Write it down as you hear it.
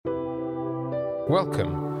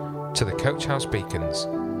Welcome to the Coach House Beacons.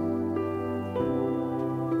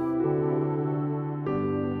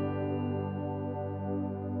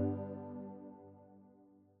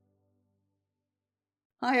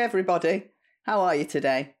 Hi everybody, how are you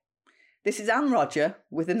today? This is Anne Roger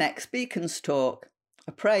with the next Beacons Talk.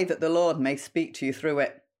 I pray that the Lord may speak to you through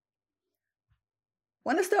it.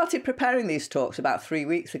 When I started preparing these talks about 3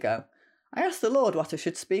 weeks ago, I asked the Lord what I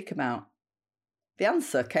should speak about. The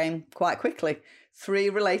answer came quite quickly. 3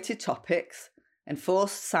 related topics: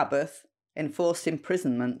 enforced Sabbath, enforced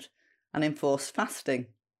imprisonment, and enforced fasting.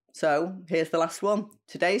 So here's the last one.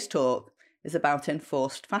 Today's talk is about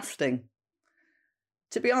enforced fasting.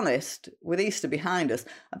 To be honest, with Easter behind us,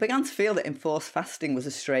 I began to feel that enforced fasting was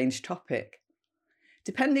a strange topic.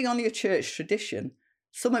 Depending on your church tradition,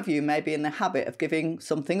 some of you may be in the habit of giving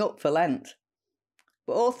something up for Lent.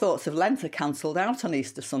 But all thoughts of Lent are cancelled out on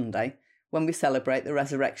Easter Sunday when we celebrate the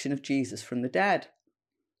resurrection of Jesus from the dead.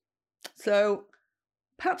 So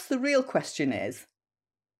perhaps the real question is,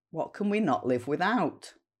 what can we not live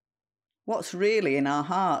without? What's really in our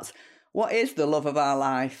hearts? What is the love of our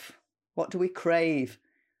life? What do we crave?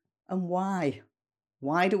 And why?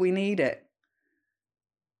 Why do we need it?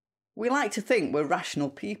 We like to think we're rational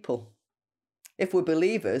people. If we're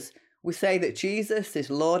believers, we say that Jesus is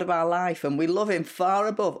Lord of our life and we love him far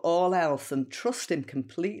above all else and trust him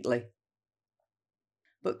completely.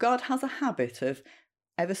 But God has a habit of,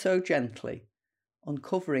 ever so gently,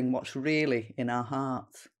 uncovering what's really in our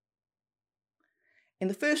hearts. In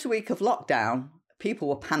the first week of lockdown, people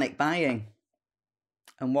were panic buying.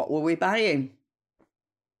 And what were we buying?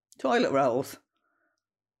 Toilet rolls.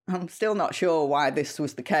 I'm still not sure why this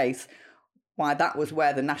was the case, why that was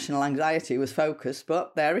where the national anxiety was focused,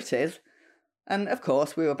 but there it is. And of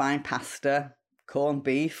course we were buying pasta, corned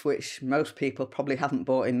beef, which most people probably haven't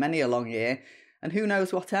bought in many a long year, and who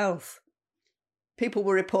knows what else. People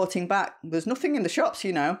were reporting back, there's nothing in the shops,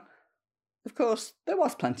 you know. Of course, there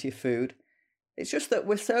was plenty of food. It's just that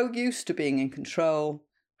we're so used to being in control,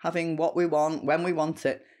 having what we want, when we want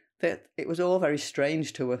it, that it was all very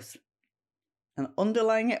strange to us. And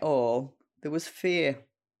underlying it all, there was fear.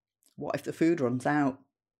 What if the food runs out?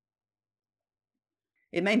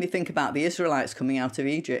 It made me think about the Israelites coming out of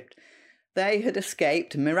Egypt. They had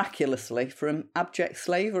escaped miraculously from abject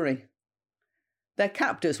slavery. Their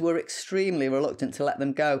captors were extremely reluctant to let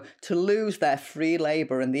them go, to lose their free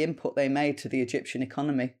labour and the input they made to the Egyptian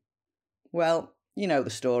economy. Well, you know the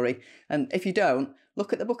story, and if you don't,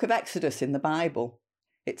 look at the book of Exodus in the Bible.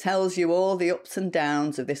 It tells you all the ups and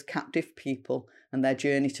downs of this captive people and their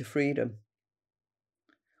journey to freedom.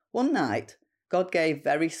 One night, God gave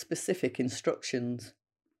very specific instructions.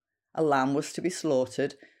 A lamb was to be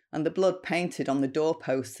slaughtered and the blood painted on the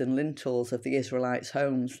doorposts and lintels of the Israelites'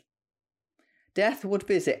 homes. Death would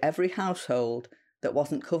visit every household that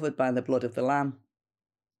wasn't covered by the blood of the lamb.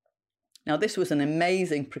 Now, this was an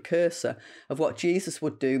amazing precursor of what Jesus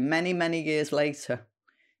would do many, many years later.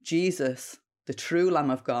 Jesus, the true Lamb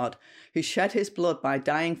of God, who shed his blood by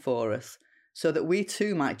dying for us, so that we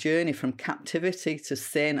too might journey from captivity to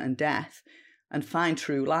sin and death and find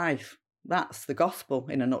true life. That's the gospel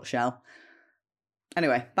in a nutshell.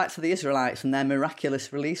 Anyway, back to the Israelites and their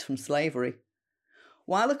miraculous release from slavery.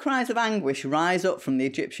 While the cries of anguish rise up from the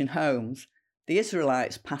Egyptian homes, the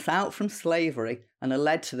Israelites pass out from slavery and are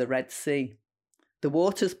led to the Red Sea. The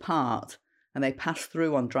waters part and they pass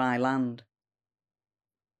through on dry land.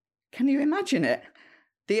 Can you imagine it?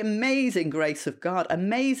 The amazing grace of God,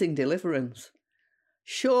 amazing deliverance.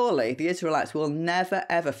 Surely the Israelites will never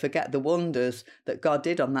ever forget the wonders that God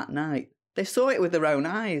did on that night. They saw it with their own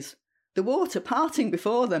eyes. The water parting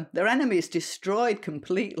before them, their enemies destroyed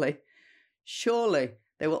completely. Surely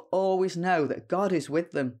they will always know that God is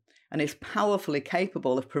with them and is powerfully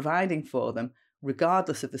capable of providing for them,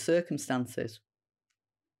 regardless of the circumstances.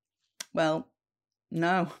 Well,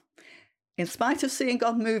 no. In spite of seeing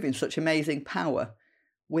God move in such amazing power,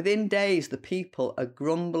 within days the people are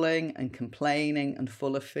grumbling and complaining and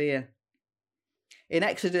full of fear. In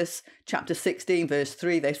Exodus chapter 16, verse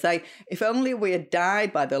 3, they say, "If only we had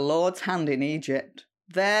died by the Lord's hand in Egypt.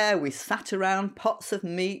 There we sat around pots of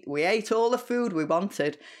meat, we ate all the food we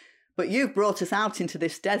wanted, but you've brought us out into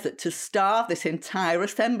this desert to starve this entire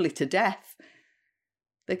assembly to death."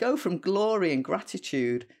 They go from glory and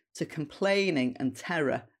gratitude to complaining and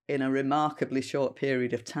terror in a remarkably short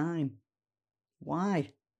period of time.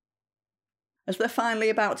 Why? As they're finally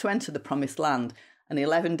about to enter the promised land, an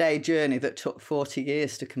 11-day journey that took 40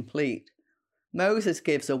 years to complete, Moses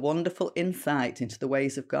gives a wonderful insight into the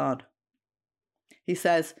ways of God. He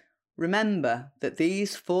says, "Remember that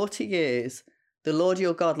these 40 years the Lord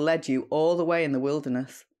your God led you all the way in the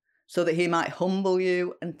wilderness, so that he might humble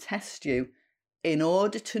you and test you in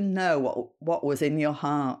order to know what was in your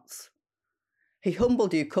hearts. He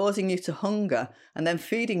humbled you, causing you to hunger, and then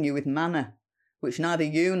feeding you with manna, which neither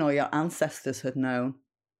you nor your ancestors had known,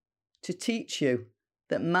 to teach you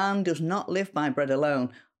that man does not live by bread alone,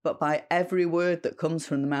 but by every word that comes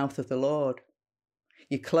from the mouth of the Lord.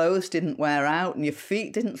 Your clothes didn't wear out and your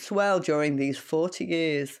feet didn't swell during these 40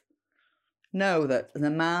 years. Know that the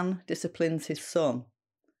man disciplines his son,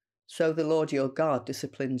 so the Lord your God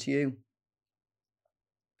disciplines you.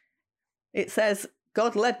 It says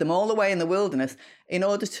God led them all the way in the wilderness in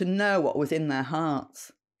order to know what was in their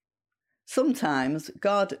hearts. Sometimes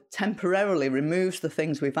God temporarily removes the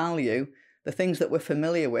things we value, the things that we're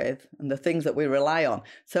familiar with, and the things that we rely on,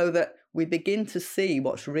 so that we begin to see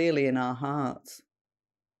what's really in our hearts.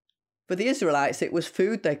 For the Israelites, it was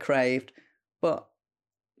food they craved, but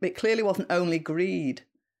it clearly wasn't only greed.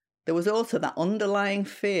 There was also that underlying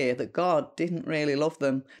fear that God didn't really love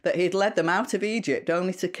them, that he'd led them out of Egypt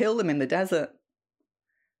only to kill them in the desert.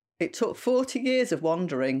 It took 40 years of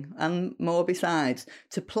wandering, and more besides,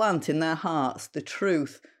 to plant in their hearts the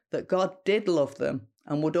truth that God did love them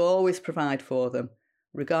and would always provide for them,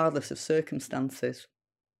 regardless of circumstances.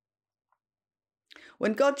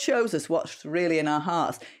 When God shows us what's really in our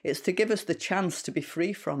hearts, it's to give us the chance to be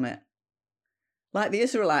free from it. Like the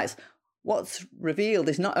Israelites, what's revealed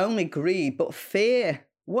is not only greed, but fear.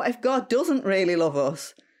 What if God doesn't really love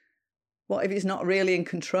us? What if he's not really in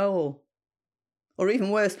control? Or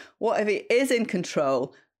even worse, what if he is in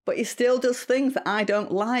control, but he still does things that I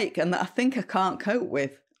don't like and that I think I can't cope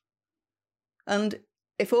with? And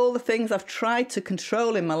if all the things I've tried to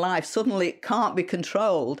control in my life suddenly can't be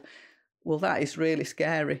controlled, well, that is really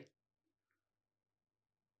scary.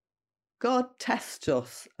 God tests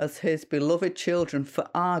us as his beloved children for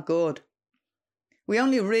our good. We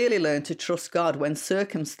only really learn to trust God when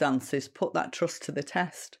circumstances put that trust to the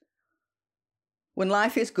test. When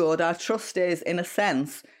life is good, our trust is, in a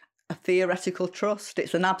sense, a theoretical trust.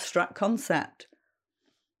 It's an abstract concept.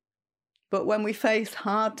 But when we face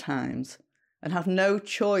hard times and have no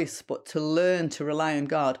choice but to learn to rely on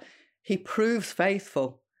God, he proves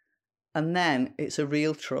faithful. And then it's a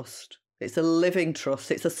real trust. It's a living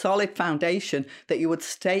trust. It's a solid foundation that you would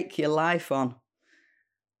stake your life on.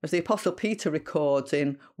 As the Apostle Peter records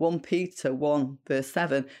in 1 Peter 1 verse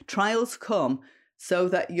 7, trials come so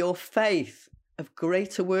that your faith, of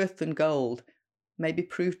greater worth than gold, may be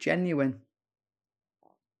proved genuine.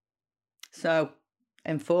 So,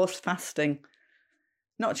 enforce fasting,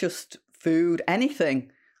 not just food,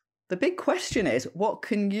 anything. The big question is, what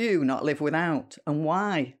can you not live without, and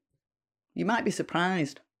why? You might be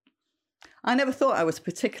surprised. I never thought I was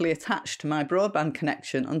particularly attached to my broadband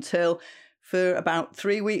connection until for about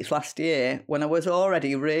 3 weeks last year, when I was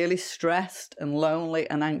already really stressed and lonely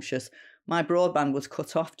and anxious. My broadband was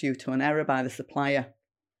cut off due to an error by the supplier.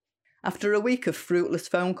 After a week of fruitless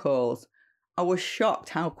phone calls, I was shocked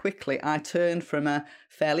how quickly I turned from a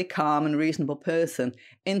fairly calm and reasonable person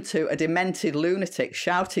into a demented lunatic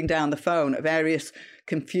shouting down the phone at various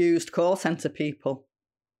confused call centre people.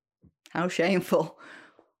 How shameful.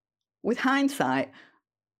 With hindsight,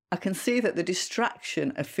 I can see that the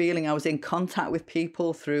distraction of feeling I was in contact with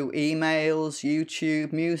people through emails,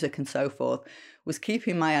 YouTube, music and so forth was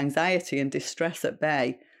keeping my anxiety and distress at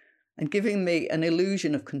bay and giving me an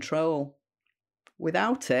illusion of control.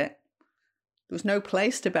 Without it, there was no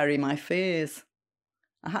place to bury my fears.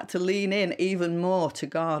 I had to lean in even more to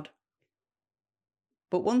God.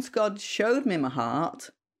 But once God showed me my heart,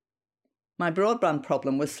 my broadband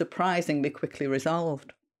problem was surprisingly quickly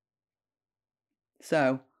resolved.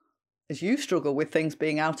 So, as you struggle with things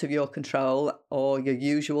being out of your control or your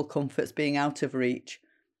usual comforts being out of reach,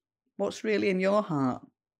 what's really in your heart?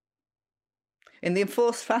 In the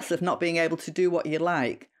enforced fast of not being able to do what you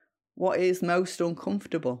like, what is most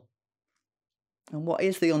uncomfortable? And what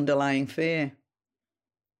is the underlying fear?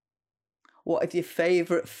 What if your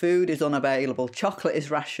favourite food is unavailable, chocolate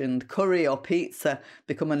is rationed, curry or pizza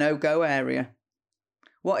become a no-go area?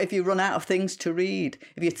 What if you run out of things to read?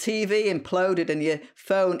 If your TV imploded and your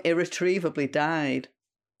phone irretrievably died?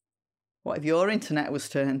 What if your internet was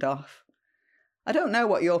turned off? I don't know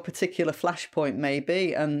what your particular flashpoint may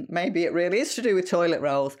be, and maybe it really is to do with toilet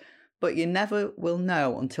rolls, but you never will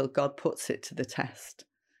know until God puts it to the test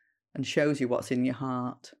and shows you what's in your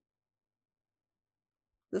heart.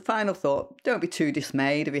 The final thought, don't be too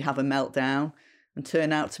dismayed if you have a meltdown and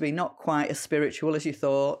turn out to be not quite as spiritual as you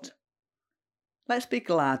thought. Let's be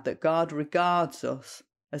glad that God regards us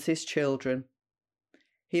as his children.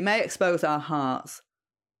 He may expose our hearts,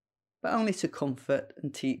 but only to comfort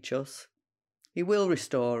and teach us. He will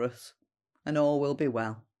restore us, and all will be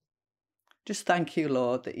well. Just thank you,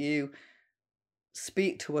 Lord, that you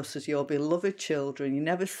speak to us as your beloved children. You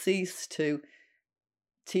never cease to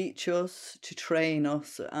teach us, to train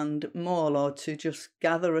us, and more, Lord, to just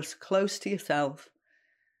gather us close to yourself.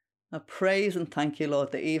 I praise and thank you,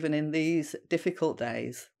 Lord, that even in these difficult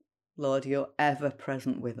days, Lord, you're ever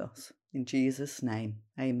present with us. In Jesus' name,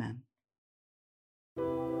 amen.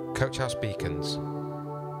 Coach House Beacons,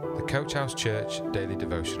 the Coach House Church Daily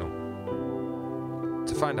Devotional.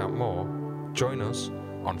 To find out more, join us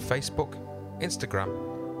on Facebook, Instagram,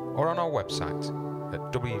 or on our website at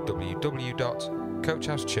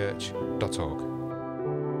www.coachhousechurch.org.